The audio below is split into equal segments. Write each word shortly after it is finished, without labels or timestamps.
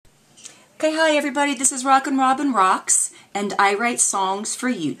Okay, hi everybody, this is Rockin Robin Rox, and I write songs for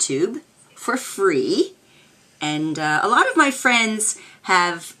YouTube for free. And a lot of my friends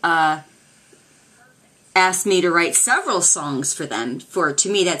have asked me to write several songs for them.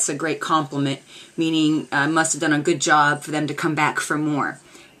 To me, that's a great compliment, meaning I must have done a good job for them to come back for more.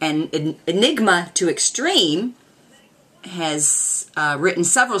 And enigmataxtreme has written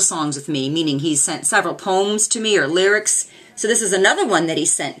several songs with me, meaning he's sent several poems to me or lyrics. So this is another one that he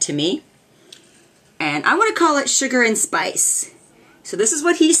sent to me. And I want to call it Sugar and Spice. So this is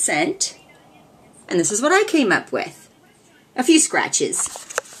what he sent, and this is what I came up with. A few scratches,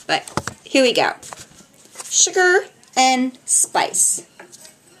 but here we go. Sugar and Spice.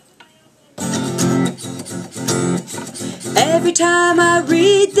 Every time I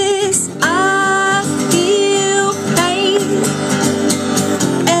read this, I feel pain.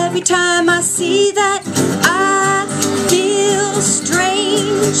 Every time I see that, I feel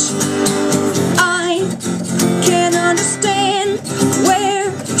strange. Can't understand,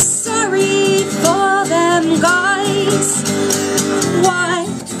 we're sorry for them guys. Why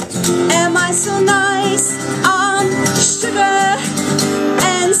am I so nice? I'm sugar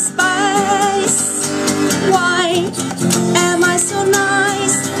and spice. Why am I so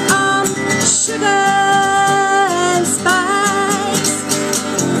nice? I'm sugar and spice.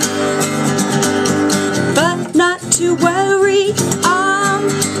 But not to worry, I'm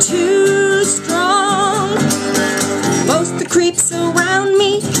too strong. Most the creeps around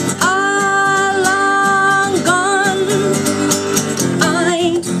me are long gone.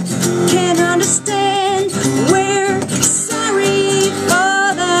 I can't understand, we're sorry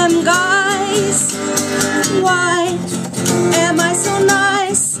for them guys. Why am I so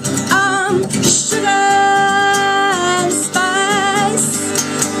nice? I'm sugar and spice.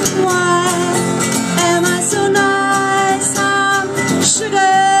 Why am I so nice? I'm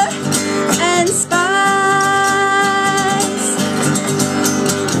sugar and spice.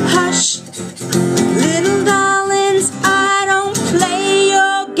 Little darlings, I don't play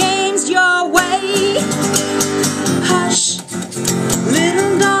your games your way. Hush,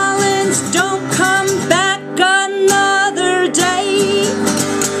 little darlings, don't come back another day.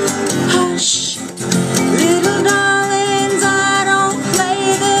 Hush, little darlings, I don't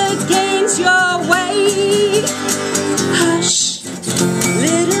play the games your way. Hush,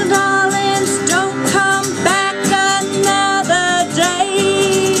 little darlings, don't come back another day.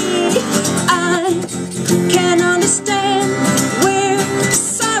 Can't understand, we're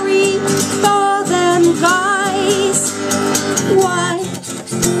sorry for them guys. Why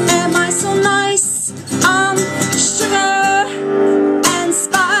am I so nice? I'm sugar and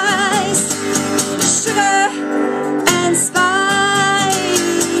spice. Sugar and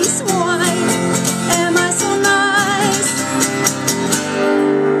spice. Why am I so nice?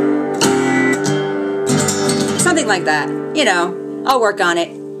 Something like that, you know, I'll work on it.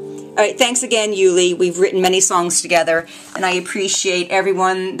 Alright, thanks again, Yuli. We've written many songs together, and I appreciate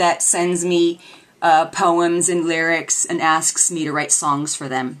everyone that sends me poems and lyrics and asks me to write songs for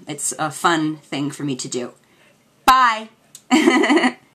them. It's a fun thing for me to do. Bye!